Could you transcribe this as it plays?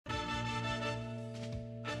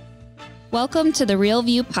Welcome to the Real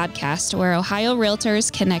View podcast, where Ohio Realtors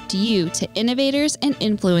connect you to innovators and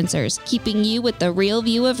influencers, keeping you with the real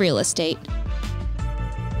view of real estate.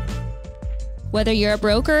 Whether you're a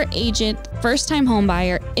broker, agent, first-time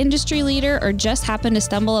homebuyer, industry leader, or just happen to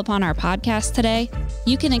stumble upon our podcast today,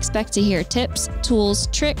 you can expect to hear tips, tools,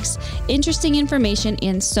 tricks, interesting information,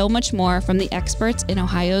 and so much more from the experts in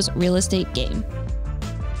Ohio's real estate game.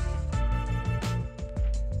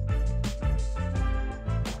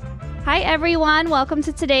 Hi, everyone. Welcome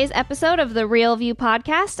to today's episode of the Real View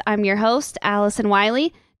podcast. I'm your host, Allison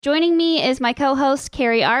Wiley. Joining me is my co-host,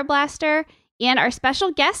 Carrie Arblaster, and our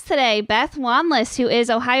special guest today, Beth Wanless, who is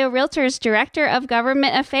Ohio Realtors Director of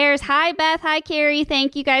Government Affairs. Hi, Beth. Hi, Carrie.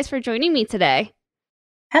 Thank you guys for joining me today.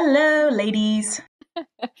 Hello, ladies.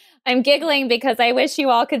 I'm giggling because I wish you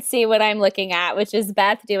all could see what I'm looking at, which is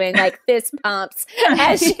Beth doing like fist pumps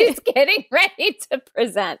as she's getting ready to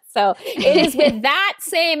present. So it is with that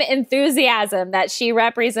same enthusiasm that she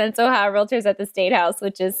represents Ohio Realtors at the State House,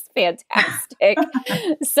 which is fantastic.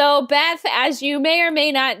 So Beth, as you may or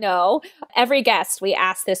may not know, every guest we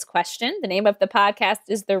ask this question. The name of the podcast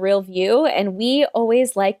is The Real View, and we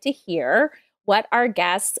always like to hear what our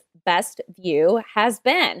guest's best view has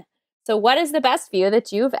been. So what is the best view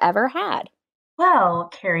that you've ever had? Well,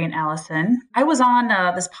 Carrie and Allison, I was on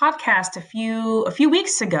this podcast a few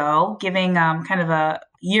weeks ago giving kind of a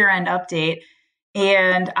year-end update,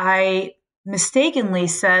 and I mistakenly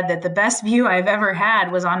said that the best view I've ever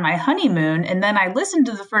had was on my honeymoon, and then I listened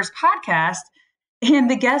to the first podcast, and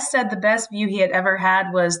the guest said the best view he had ever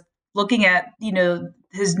had was looking at,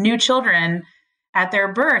 his new children at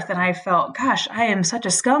their birth. And I felt, gosh, I am such a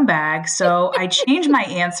scumbag. So I changed my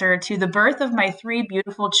answer to the birth of my three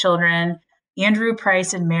beautiful children, Andrew,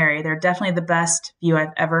 Price, and Mary. They're definitely the best view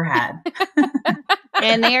I've ever had.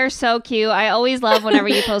 And they are so cute. I always love whenever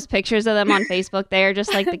you post pictures of them on Facebook. They are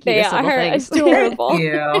just like the cutest little things. Adorable. Thank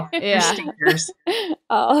you. Yeah. Stinkers.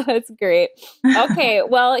 Oh, that's great. Okay,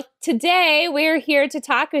 well, today we're here to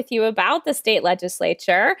talk with you about the state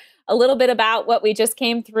legislature, a little bit about what we just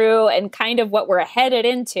came through and kind of what we're headed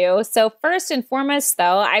into. So first and foremost,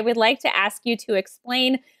 though, I would like to ask you to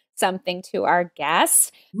explain something to our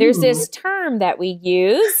guests. There's this term that we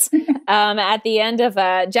use at the end of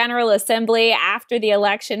a General Assembly after the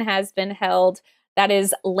election has been held that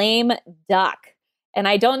is lame duck. And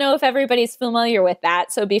I don't know if everybody's familiar with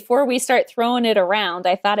that. So before we start throwing it around,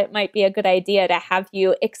 I thought it might be a good idea to have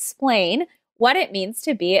you explain what it means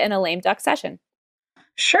to be in a lame duck session.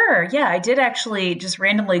 Sure. Yeah, I did actually just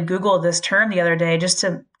randomly Google this term the other day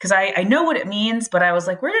because I know what it means, but I was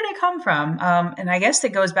like, where did it come from? And I guess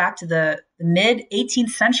it goes back to the mid 18th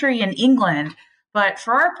century in England. But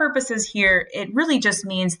for our purposes here, it really just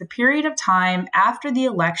means the period of time after the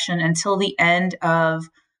election until the end of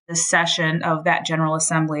the session of that General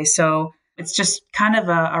Assembly. So it's just kind of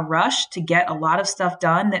a rush to get a lot of stuff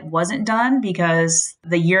done that wasn't done because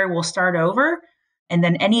the year will start over. And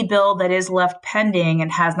then any bill that is left pending and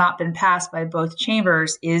has not been passed by both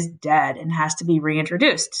chambers is dead and has to be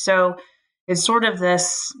reintroduced. So it's sort of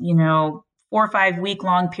this, 4 or 5 week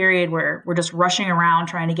long period where we're just rushing around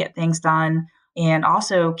trying to get things done and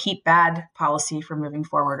also keep bad policy from moving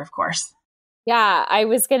forward, of course. Yeah, I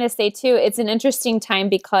was going to say, too, it's an interesting time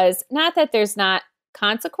because not that there's not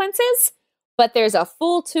consequences, but there's a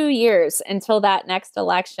full 2 years until that next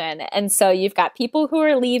election. And so you've got people who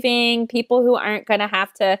are leaving, people who aren't going to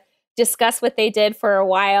have to discuss what they did for a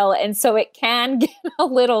while. And so it can get a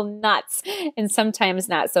little nuts. And sometimes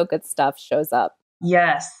not so good stuff shows up.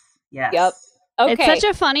 Yes. Yep. Okay. It's such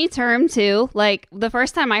a funny term, too. Like, the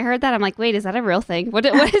first time I heard that, I'm like, wait, is that a real thing? What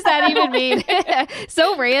does that even mean?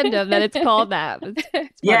 So random that it's called that.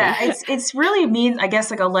 It's it's really means, I guess,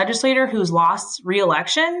 like a legislator who's lost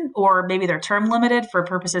re-election, or maybe they're term limited for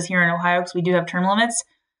purposes here in Ohio, because we do have term limits.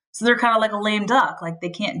 So they're kind of like a lame duck. Like, they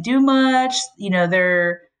can't do much.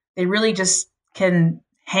 They really just can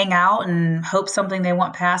hang out and hope something they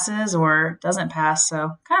want passes or doesn't pass.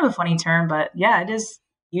 So kind of a funny term, but yeah, it is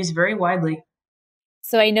used very widely.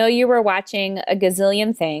 So I know you were watching a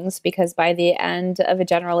gazillion things because by the end of a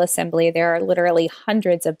General Assembly, there are literally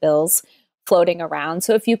hundreds of bills floating around.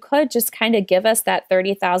 So if you could just kind of give us that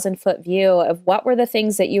 30,000-foot view of what were the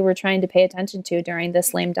things that you were trying to pay attention to during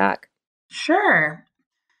this lame duck. Sure.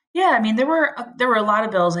 Yeah, I mean, there were a lot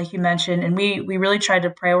of bills, like you mentioned, and we really tried to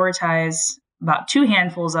prioritize about 2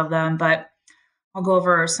 handfuls of them, but I'll go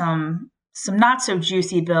over some not so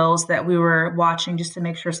juicy bills that we were watching just to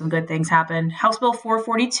make sure some good things happened. House Bill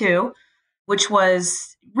 442, which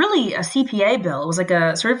was really a CPA bill. It was like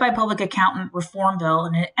a certified public accountant reform bill,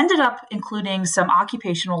 and it ended up including some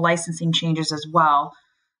occupational licensing changes as well.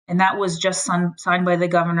 And that was just signed by the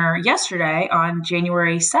governor yesterday on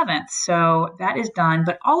January 7th. So that is done.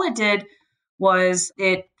 But all it did was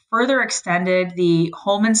it further extended the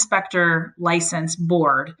home inspector license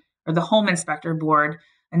board, or the home inspector board,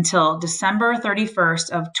 until December 31st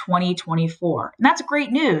of 2024. And that's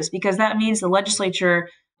great news because that means the legislature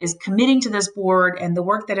is committing to this board and the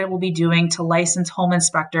work that it will be doing to license home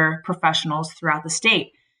inspector professionals throughout the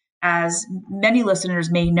state. As many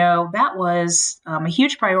listeners may know, that was a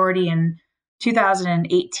huge priority in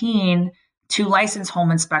 2018 to license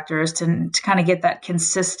home inspectors to kind of get that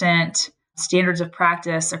consistent standards of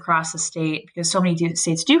practice across the state, because so many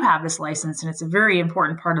states do have this license and it's a very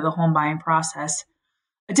important part of the home buying process.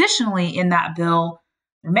 Additionally, in that bill,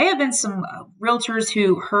 there may have been some realtors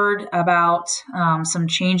who heard about some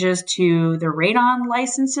changes to the radon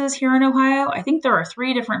licenses here in Ohio. I think there are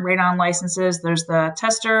 3 different radon licenses. There's the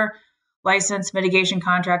tester license, mitigation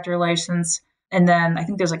contractor license, and then I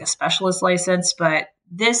think there's like a specialist license. But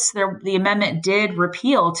the amendment did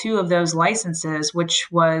repeal 2 of those licenses, which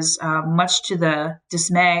was much to the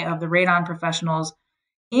dismay of the radon professionals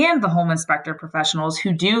and the home inspector professionals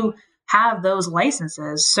who do have those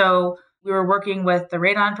licenses. So we were working with the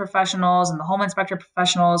radon professionals and the home inspector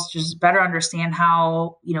professionals to just better understand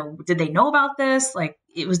how, did they know about this? Like,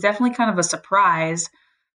 it was definitely kind of a surprise,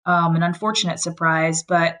 an unfortunate surprise,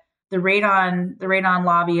 but the radon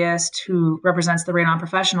lobbyist who represents the radon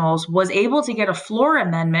professionals was able to get a floor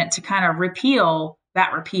amendment to kind of repeal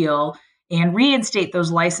and reinstate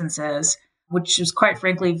those licenses, which is quite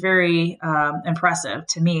frankly very impressive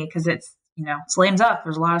to me because it's lame duck.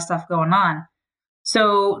 There's a lot of stuff going on.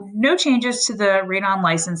 So no changes to the radon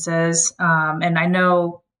licenses. And I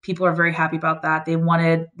know people are very happy about that. They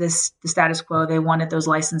wanted the status quo. They wanted those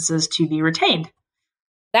licenses to be retained.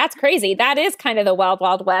 That's crazy. That is kind of the wild,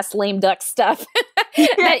 wild west lame duck stuff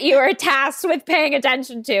that you are tasked with paying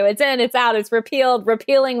attention to. It's in, it's out, it's repealed,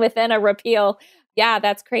 repealing within a repeal. Yeah,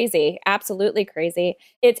 that's crazy. Absolutely crazy.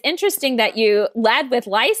 It's interesting that you led with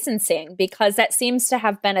licensing because that seems to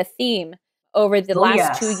have been a theme over the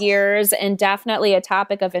last 2 years and definitely a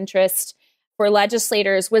topic of interest for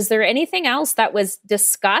legislators. Was there anything else that was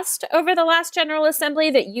discussed over the last General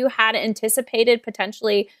Assembly that you had anticipated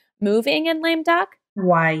potentially moving in lame duck?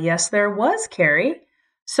 Why, yes, there was, Carrie.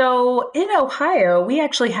 So in Ohio, we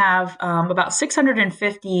actually have about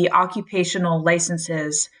 650 occupational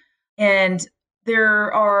licenses. And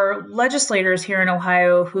there are legislators here in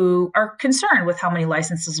Ohio who are concerned with how many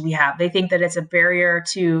licenses we have. They think that it's a barrier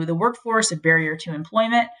to the workforce, a barrier to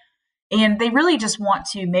employment. And they really just want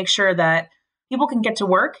to make sure that people can get to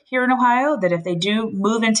work here in Ohio, that if they do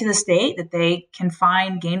move into the state, that they can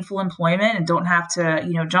find gainful employment and don't have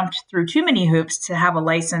to, jump through too many hoops to have a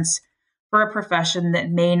license for a profession that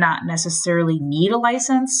may not necessarily need a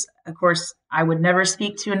license. Of course, I would never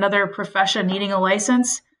speak to another profession needing a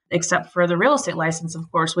license, except for the real estate license, of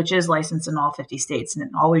course, which is licensed in all 50 states, and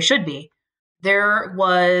it always should be. There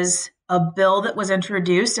was a bill that was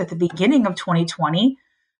introduced at the beginning of 2020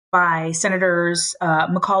 by Senators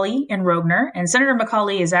McCauley and Rogner. And Senator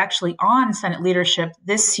McCauley is actually on Senate leadership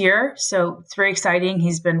this year, so it's very exciting.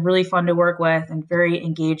 He's been really fun to work with and very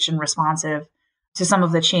engaged and responsive to some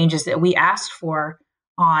of the changes that we asked for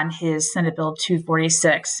on his Senate Bill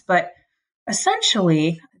 246. But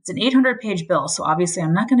essentially, it's an 800-page bill, so obviously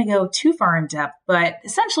I'm not going to go too far in depth, but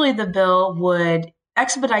essentially the bill would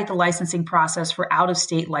expedite the licensing process for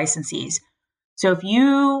out-of-state licensees. So if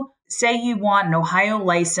you say you want an Ohio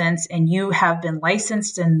license and you have been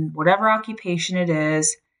licensed in whatever occupation it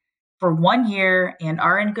is for 1 year and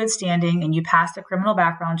are in good standing and you pass the criminal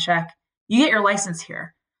background check, you get your license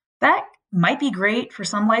here. That might be great for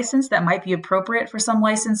some license, that might be appropriate for some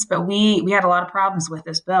license, but we had a lot of problems with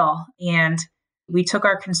this bill. And we took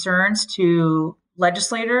our concerns to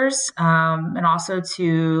legislators and also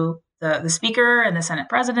to the Speaker and the Senate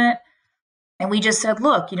President. And we just said,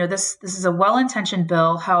 look, this is a well-intentioned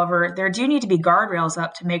bill. However, there do need to be guardrails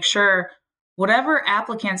up to make sure whatever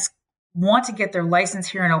applicants want to get their license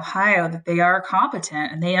here in Ohio, that they are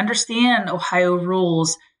competent and they understand Ohio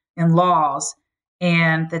rules and laws,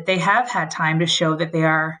 and that they have had time to show that they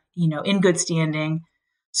are, in good standing.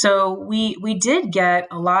 So we did get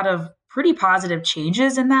a lot of pretty positive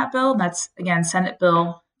changes in that bill. And that's, again, Senate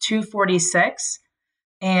Bill 246.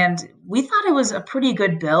 And we thought it was a pretty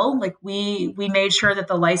good bill. Like we made sure that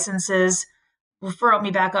the licenses, let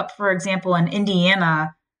me back up. For example, in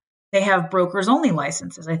Indiana, they have brokers only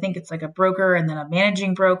licenses. I think it's like a broker and then a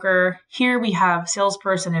managing broker. Here we have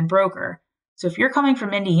salesperson and broker. So if you're coming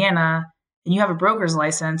from Indiana and you have a broker's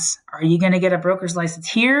license, are you going to get a broker's license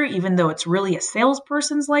here, even though it's really a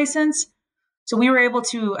salesperson's license? So we were able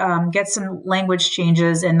to get some language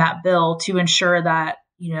changes in that bill to ensure that,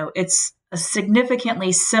 it's a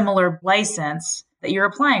significantly similar license that you're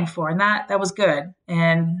applying for. And that was good.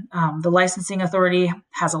 And the licensing authority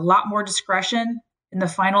has a lot more discretion in the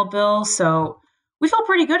final bill. So we felt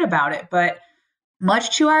pretty good about it. But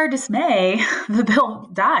much to our dismay, the bill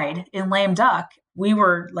died in lame duck.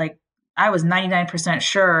 I was 99%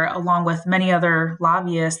 sure, along with many other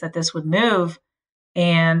lobbyists, that this would move,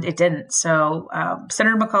 and it didn't. So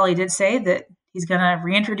Senator McCauley did say that he's going to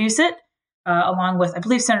reintroduce it along with, I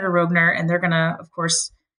believe, Senator Rogner, and they're going to, of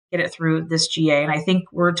course, get it through this GA. And I think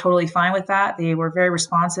we're totally fine with that. They were very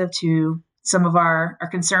responsive to some of our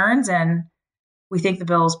concerns, and we think the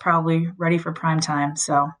bill is probably ready for prime time.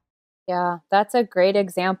 So, yeah, that's a great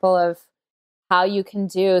example of how you can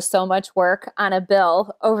do so much work on a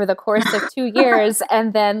bill over the course of 2 years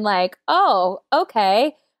and then oh,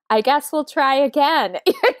 okay, I guess we'll try again.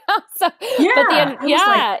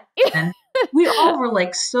 We all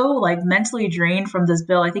were so mentally drained from this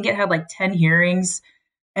bill. I think it had 10 hearings,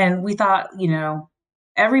 and we thought,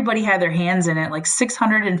 everybody had their hands in it,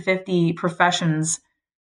 650 professions.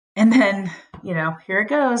 And then, here it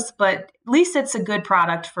goes. But at least it's a good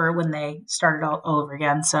product for when they start it all over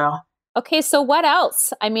again. So. Okay, so what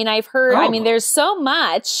else? I mean, I've heard, there's so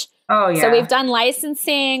much. Oh, yeah. So we've done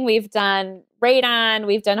licensing, we've done radon,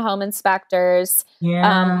 we've done home inspectors.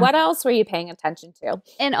 Yeah. What else were you paying attention to?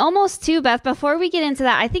 And almost too, Beth, before we get into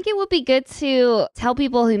that, I think it would be good to tell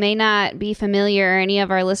people who may not be familiar, or any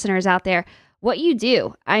of our listeners out there, what you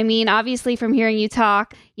do. I mean, obviously from hearing you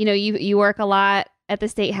talk, you work a lot at the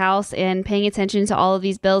State House and paying attention to all of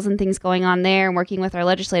these bills and things going on there and working with our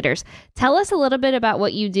legislators. Tell us a little bit about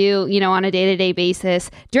what you do, on a day-to-day basis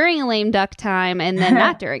during a lame duck time and then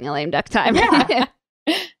not during a lame duck time. Yeah.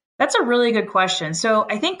 That's a really good question. So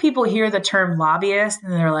I think people hear the term lobbyist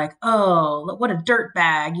and they're like, oh, what a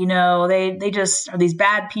dirtbag. They just are these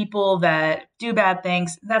bad people that do bad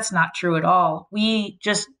things. That's not true at all. We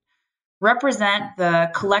just represent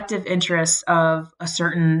the collective interests of a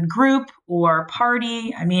certain group or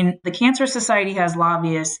party. I mean, the Cancer Society has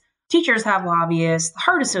lobbyists, teachers have lobbyists, the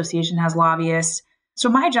Heart Association has lobbyists. So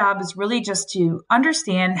my job is really just to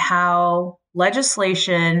understand how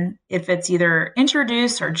legislation, if it's either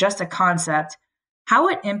introduced or just a concept, how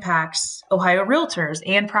it impacts Ohio realtors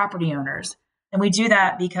and property owners. And we do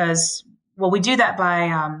that because, we do that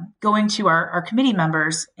by going to our committee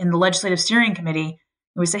members in the Legislative Steering Committee.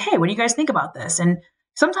 And we say, hey, what do you guys think about this? And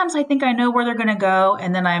sometimes I think I know where they're going to go.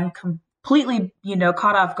 And then I'm completely,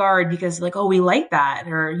 caught off guard because oh, we like that,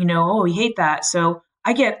 or, oh, we hate that. So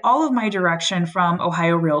I get all of my direction from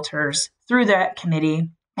Ohio realtors through that committee.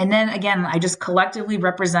 And then again, I just collectively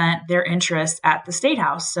represent their interests at the State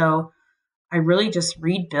House. So I really just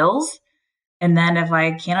read bills. And then if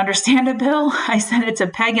I can't understand a bill, I send it to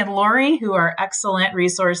Peg and Lori, who are excellent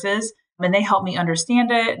resources. And they help me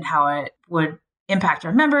understand it and how it would impact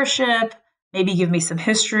our membership, maybe give me some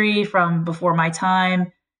history from before my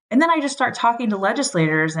time. And then I just start talking to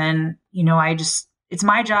legislators, and, it's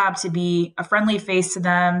my job to be a friendly face to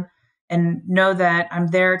them and know that I'm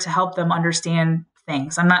there to help them understand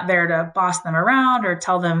things. I'm not there to boss them around or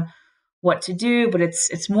tell them what to do, but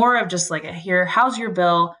it's more of just here, how's your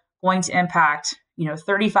bill going to impact,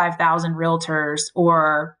 35,000 realtors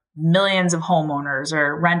or millions of homeowners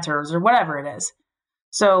or renters or whatever it is.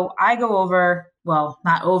 So I go over,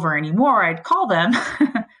 not over anymore, I'd call them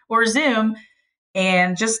or Zoom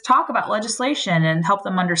and just talk about legislation and help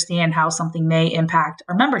them understand how something may impact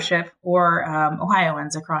our membership or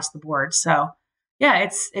Ohioans across the board. So yeah,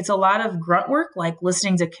 it's a lot of grunt work, like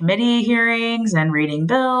listening to committee hearings and reading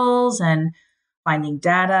bills and finding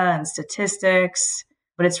data and statistics,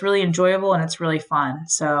 but it's really enjoyable and it's really fun.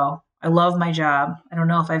 So I love my job. I don't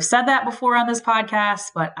know if I've said that before on this podcast,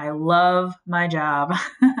 but I love my job.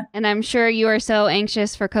 And I'm sure you are so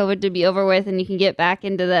anxious for COVID to be over with and you can get back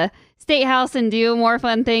into the State House and do more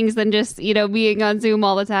fun things than just, being on Zoom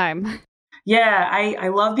all the time. Yeah, I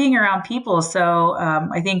love being around people. So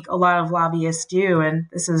I think a lot of lobbyists do, and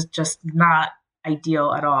this is just not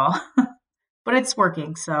ideal at all. But it's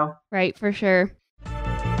working, so. Right, for sure.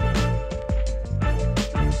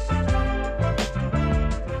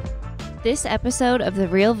 This episode of The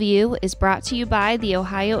Real View is brought to you by the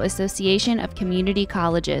Ohio Association of Community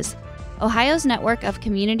Colleges. Ohio's network of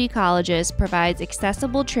community colleges provides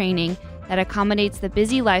accessible training that accommodates the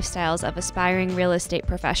busy lifestyles of aspiring real estate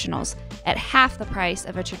professionals at half the price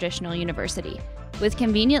of a traditional university. With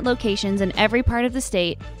convenient locations in every part of the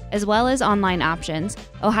state, as well as online options,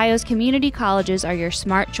 Ohio's community colleges are your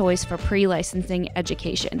smart choice for pre-licensing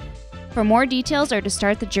education. For more details or to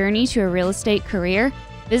start the journey to a real estate career,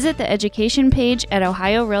 Visit the education page at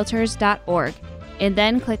ohiorealtors.org and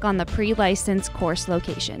then click on the pre-licensed course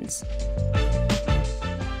locations.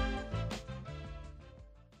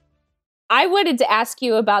 I wanted to ask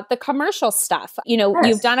you about the commercial stuff. Yes.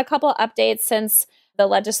 You've done a couple updates since the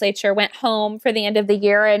legislature went home for the end of the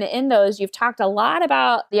year. And in those, you've talked a lot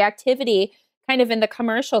about the activity kind of in the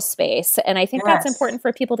commercial space. And I think that's important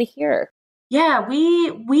for people to hear. Yeah,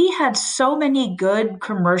 we had so many good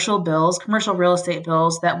commercial real estate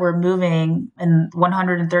bills that were moving in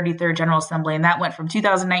 133rd General Assembly. And that went from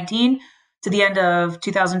 2019 to the end of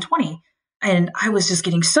 2020. And I was just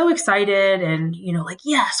getting so excited and,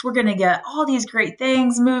 yes, we're going to get all these great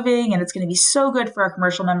things moving and it's going to be so good for our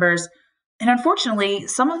commercial members. And unfortunately,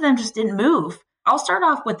 some of them just didn't move. I'll start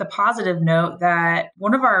off with the positive note that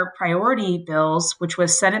one of our priority bills, which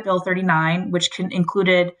was Senate Bill 39, which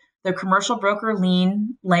included the commercial broker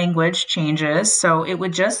lien language changes. So it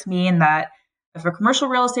would just mean that if a commercial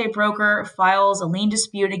real estate broker files a lien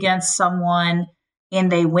dispute against someone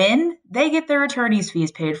and they win, they get their attorney's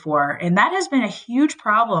fees paid for. And that has been a huge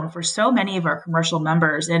problem for so many of our commercial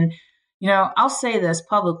members. And, I'll say this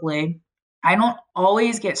publicly. I don't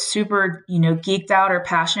always get super, geeked out or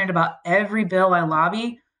passionate about every bill I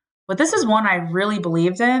lobby, but this is one I really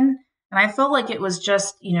believed in. And I felt like it was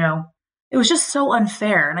just, it was just so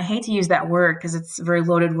unfair. And I hate to use that word because it's a very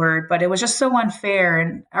loaded word, but it was just so unfair.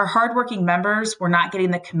 And our hardworking members were not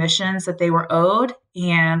getting the commissions that they were owed.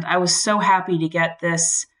 And I was so happy to get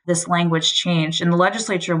this language changed. And the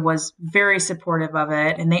legislature was very supportive of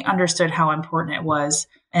it. And they understood how important it was.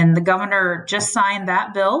 And the governor just signed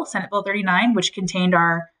that bill, Senate Bill 39, which contained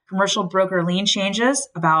our commercial broker lien changes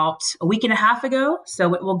about a week and a half ago.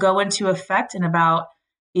 So it will go into effect in about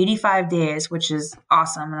 85 days, which is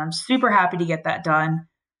awesome. And I'm super happy to get that done.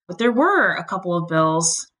 But there were a couple of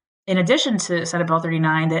bills, in addition to Senate Bill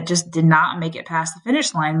 39, that just did not make it past the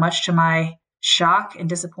finish line, much to my shock and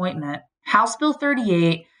disappointment. House Bill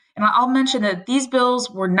 38, and I'll mention that these bills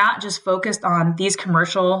were not just focused on these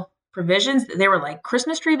commercial provisions. They were like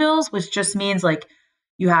Christmas tree bills, which just means like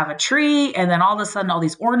you have a tree and then all of a sudden all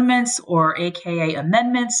these ornaments or AKA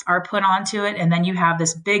amendments are put onto it. And then you have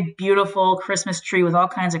this big, beautiful Christmas tree with all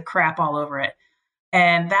kinds of crap all over it.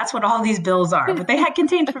 And that's what all these bills are. But they had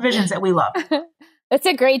contained provisions that we love. That's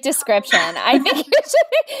a great description. I think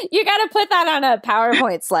you got to put that on a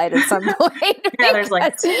PowerPoint slide at some point. Yeah, there's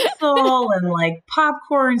like tinsel and like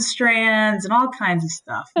popcorn strands and all kinds of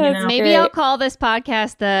stuff. Maybe I'll call this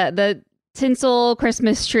podcast the tinsel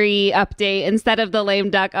Christmas tree update instead of the lame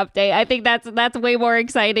duck update. I think that's way more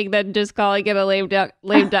exciting than just calling it a lame duck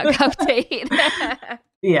update.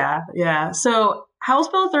 Yeah. So House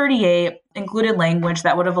Bill 38 included language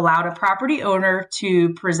that would have allowed a property owner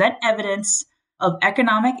to present evidence of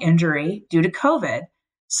economic injury due to COVID.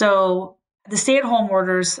 So the stay-at-home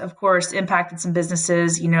orders, of course, impacted some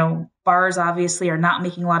businesses. Bars obviously are not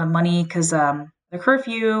making a lot of money because the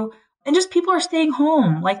curfew, and just people are staying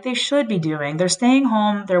home like they should be doing. They're staying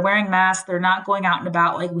home. They're wearing masks. They're not going out and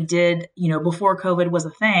about like we did, before COVID was a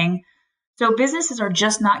thing. So businesses are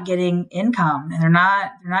just not getting income and they're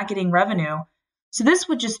not getting revenue. So this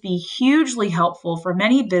would just be hugely helpful for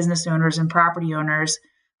many business owners and property owners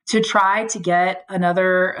to try to get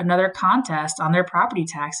another contest on their property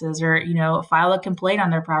taxes or, file a complaint on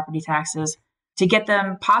their property taxes to get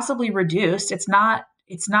them possibly reduced. It's not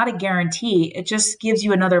a guarantee. It just gives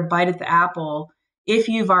you another bite at the apple if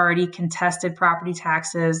you've already contested property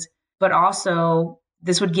taxes, but also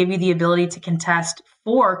this would give you the ability to contest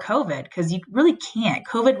for COVID because you really can't.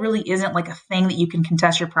 COVID really isn't like a thing that you can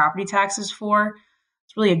contest your property taxes for.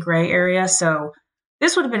 It's really a gray area. So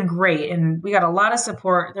this would have been great. And we got a lot of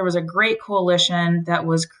support. There was a great coalition that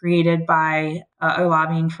was created by a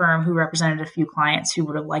lobbying firm who represented a few clients who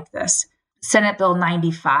would have liked this. Senate Bill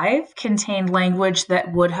 95 contained language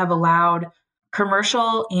that would have allowed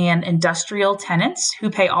commercial and industrial tenants who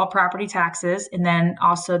pay all property taxes, and then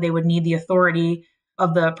also they would need the authority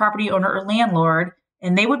of the property owner or landlord,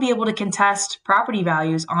 and they would be able to contest property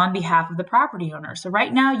values on behalf of the property owner. So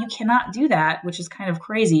right now you cannot do that, which is kind of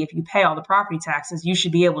crazy. If you pay all the property taxes, you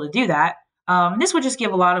should be able to do that. This would just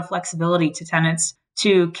give a lot of flexibility to tenants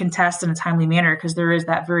to contest in a timely manner because there is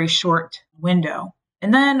that very short window.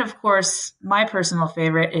 And then, of course, my personal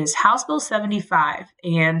favorite is House Bill 75.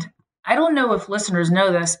 And I don't know if listeners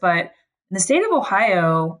know this, but in the state of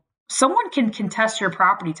Ohio, someone can contest your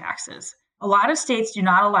property taxes. A lot of states do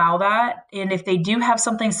not allow that. And if they do have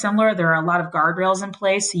something similar, there are a lot of guardrails in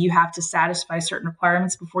place. So you have to satisfy certain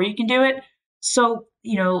requirements before you can do it. So, a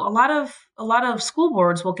lot of school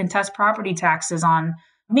boards will contest property taxes on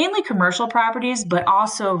mainly commercial properties, but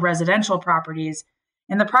also residential properties.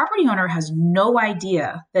 And the property owner has no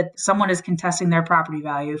idea that someone is contesting their property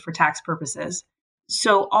value for tax purposes.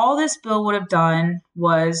 So all this bill would have done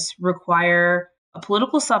was require a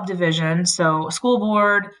political subdivision, so a school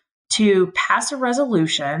board, to pass a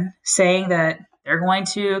resolution saying that they're going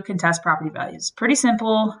to contest property values. Pretty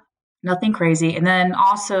simple, nothing crazy. And then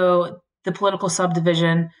also the political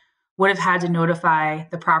subdivision would have had to notify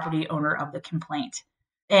the property owner of the complaint.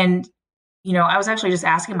 And, I was actually just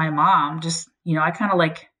asking my mom, I kind of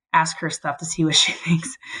like ask her stuff to see what she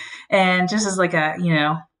thinks. And just as like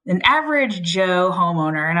an average Joe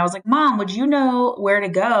homeowner. And I was like, Mom, would you know where to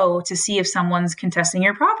go to see if someone's contesting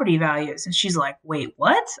your property values? And she's like, wait,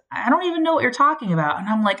 what? I don't even know what you're talking about. And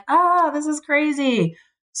I'm like, this is crazy.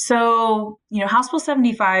 So, House Bill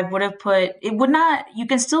 75 would have you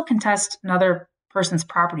can still contest another person's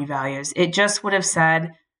property values. It just would have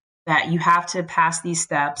said that you have to pass these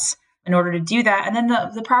steps in order to do that. And then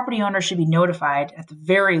the property owner should be notified at the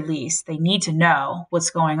very least. They need to know what's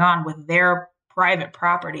going on with their private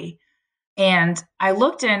property. And I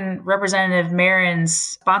looked in Representative Marin's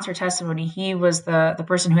sponsor testimony. He was the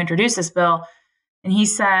person who introduced this bill. And he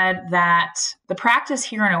said that the practice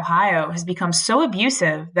here in Ohio has become so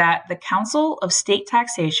abusive that the Council of State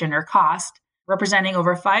Taxation, or COST, representing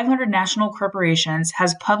over 500 national corporations,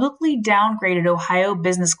 has publicly downgraded Ohio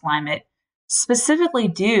business climate specifically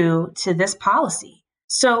due to this policy.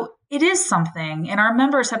 So it is something, and our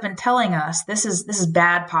members have been telling us this is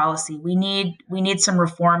bad policy. We need some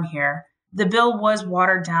reform here. The bill was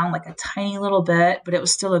watered down like a tiny little bit, but it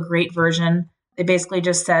was still a great version. They basically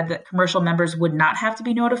just said that commercial members would not have to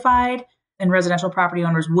be notified and residential property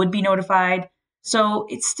owners would be notified. So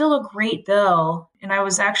it's still a great bill. And I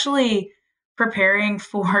was actually preparing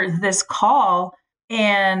for this call,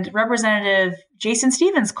 and Representative Jason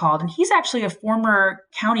Stevens called, and he's actually a former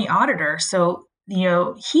county auditor. So,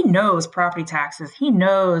 he knows property taxes, he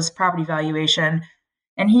knows property valuation.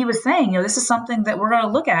 And he was saying, this is something that we're going to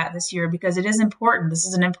look at this year because it is important. This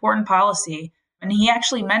is an important policy. And he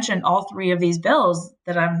actually mentioned all three of these bills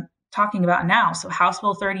that I'm talking about now. So House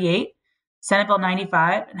Bill 38, Senate Bill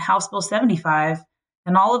 95, and House Bill 75,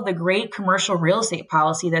 and all of the great commercial real estate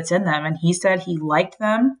policy that's in them. And he said he liked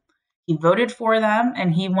them, he voted for them,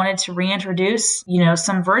 and he wanted to reintroduce,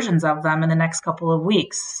 some versions of them in the next couple of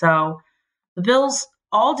weeks. So the bills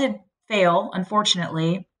all did fail,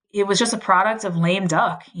 unfortunately. It was just a product of lame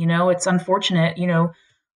duck. It's unfortunate.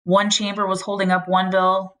 One chamber was holding up one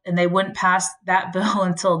bill and they wouldn't pass that bill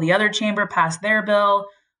until the other chamber passed their bill.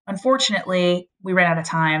 Unfortunately, we ran out of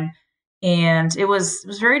time, and it was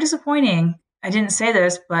very disappointing. I didn't say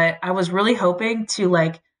this, but I was really hoping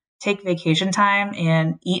to take vacation time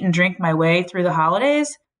and eat and drink my way through the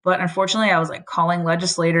holidays. But unfortunately, I was calling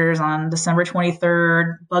legislators on December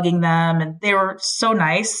 23rd, bugging them, and they were so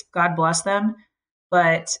nice. God bless them.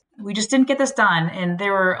 But we just didn't get this done. And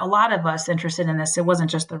there were a lot of us interested in this. It wasn't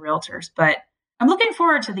just the realtors, but I'm looking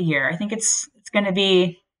forward to the year. I think it's going to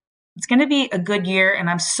be a good year. And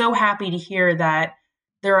I'm so happy to hear that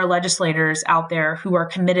there are legislators out there who are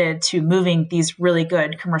committed to moving these really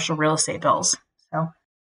good commercial real estate bills. So,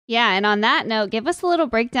 yeah. And on that note, give us a little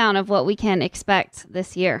breakdown of what we can expect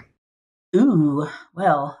this year. Ooh,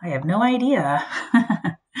 well, I have no idea.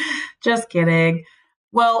 Just kidding.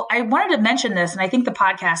 Well, I wanted to mention this, and I think the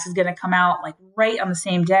podcast is going to come out right on the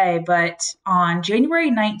same day, but on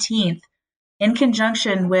January 19th, in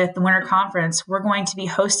conjunction with the Winter Conference, we're going to be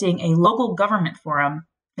hosting a local government forum,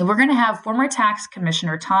 and we're going to have former tax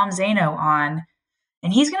commissioner Tom Zano on,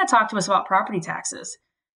 and he's going to talk to us about property taxes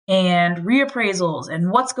and reappraisals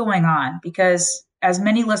and what's going on, because as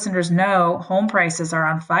many listeners know, home prices are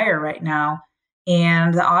on fire right now,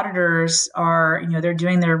 and the auditors are, they're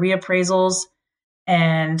doing their reappraisals.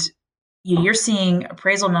 And you're seeing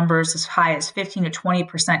appraisal numbers as high as 15 to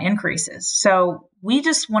 20% increases. So we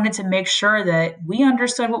just wanted to make sure that we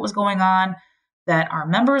understood what was going on, that our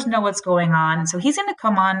members know what's going on. And so he's going to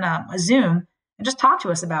come on a Zoom and just talk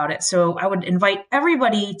to us about it. So I would invite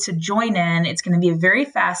everybody to join in. It's going to be a very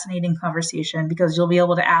fascinating conversation because you'll be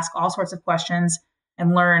able to ask all sorts of questions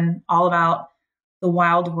and learn all about the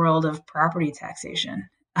wild world of property taxation.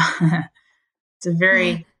 It's a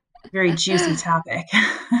very juicy topic.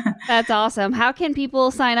 That's awesome. How can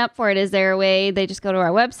people sign up for it? Is there a way they just go to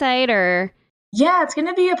our website or? Yeah, it's going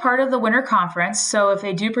to be a part of the Winter Conference. So if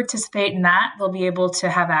they do participate in that, they'll be able to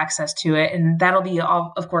have access to it. And that'll be,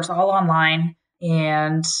 of course, all online.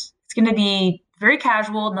 And it's going to be very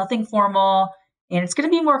casual, nothing formal. And it's going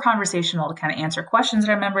to be more conversational to kind of answer questions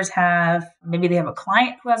that our members have. Maybe they have a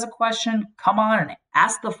client who has a question. Come on and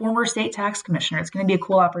ask the former state tax commissioner. It's going to be a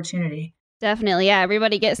cool opportunity. Definitely. Yeah.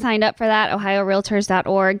 Everybody get signed up for that.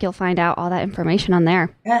 OhioRealtors.org. You'll find out all that information on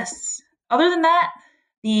there. Yes. Other than that,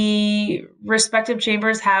 the respective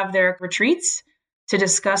chambers have their retreats to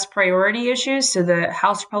discuss priority issues. So the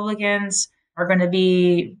House Republicans are going to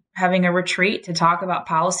be having a retreat to talk about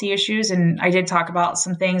policy issues. And I did talk about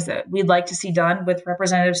some things that we'd like to see done with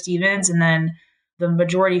Representative Stevens, and then the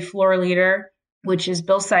majority floor leader, which is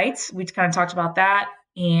Bill Seitz. We kind of talked about that,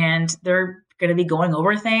 and they're going to be going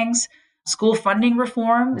over things. School funding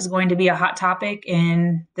reform is going to be a hot topic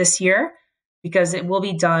in this year because it will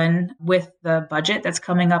be done with the budget that's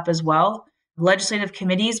coming up as well. Legislative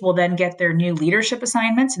committees will then get their new leadership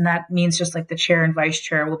assignments, and that means just like the chair and vice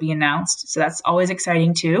chair will be announced. So that's always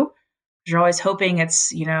exciting too. You're always hoping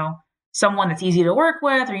it's, someone that's easy to work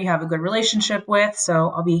with or you have a good relationship with. So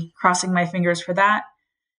I'll be crossing my fingers for that.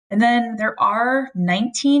 And then there are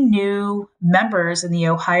 19 new members in the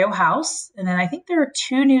Ohio House. And then I think there are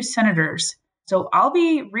 2 new senators. So I'll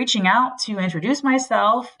be reaching out to introduce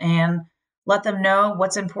myself and let them know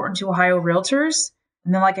what's important to Ohio Realtors.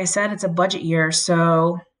 And then, like I said, it's a budget year.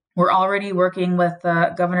 So we're already working with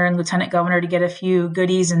the governor and lieutenant governor to get a few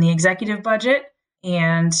goodies in the executive budget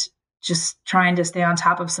and just trying to stay on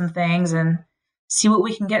top of some things and see what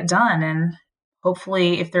we can get done. And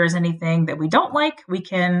hopefully, if there's anything that we don't like, we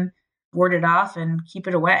can ward it off and keep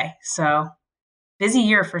it away. So busy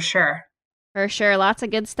year for sure. For sure. Lots of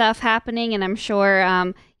good stuff happening. And I'm sure,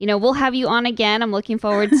 we'll have you on again. I'm looking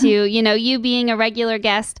forward to, you being a regular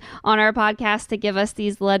guest on our podcast to give us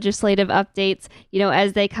these legislative updates,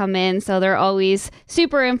 as they come in. So they're always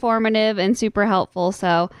super informative and super helpful.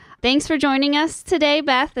 So thanks for joining us today,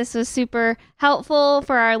 Beth. This was super helpful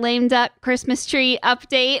for our lame duck Christmas tree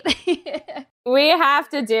update. We have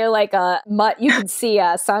to do like you can see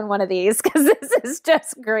us on one of these because this is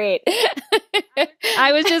just great.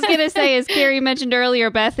 I was just going to say, as Carrie mentioned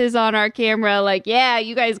earlier, Beth is on our camera like, yeah,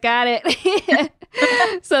 you guys got it.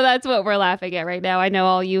 So that's what we're laughing at right now. I know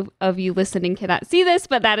all of you listening cannot see this,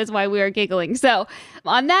 but that is why we are giggling. So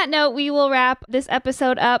on that note, we will wrap this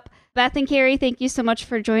episode up. Beth and Carrie, thank you so much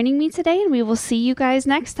for joining me today, and we will see you guys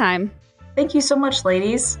next time. Thank you so much,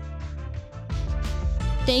 ladies.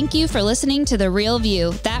 Thank you for listening to The Real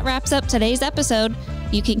View. That wraps up today's episode.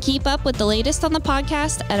 You can keep up with the latest on the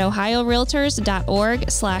podcast at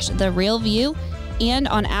ohiorealtors.org/therealview and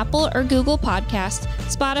on Apple or Google Podcasts,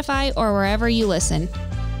 Spotify, or wherever you listen.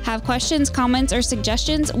 Have questions, comments, or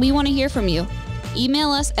suggestions? We want to hear from you.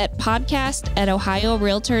 Email us at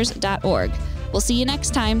podcast@ohiorealtors.org. We'll see you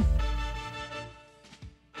next time.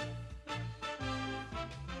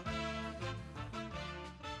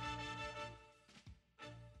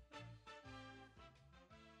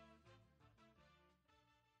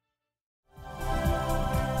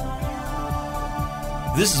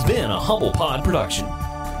 This has been a Humble Pod production.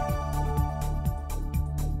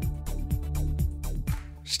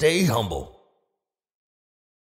 Stay humble.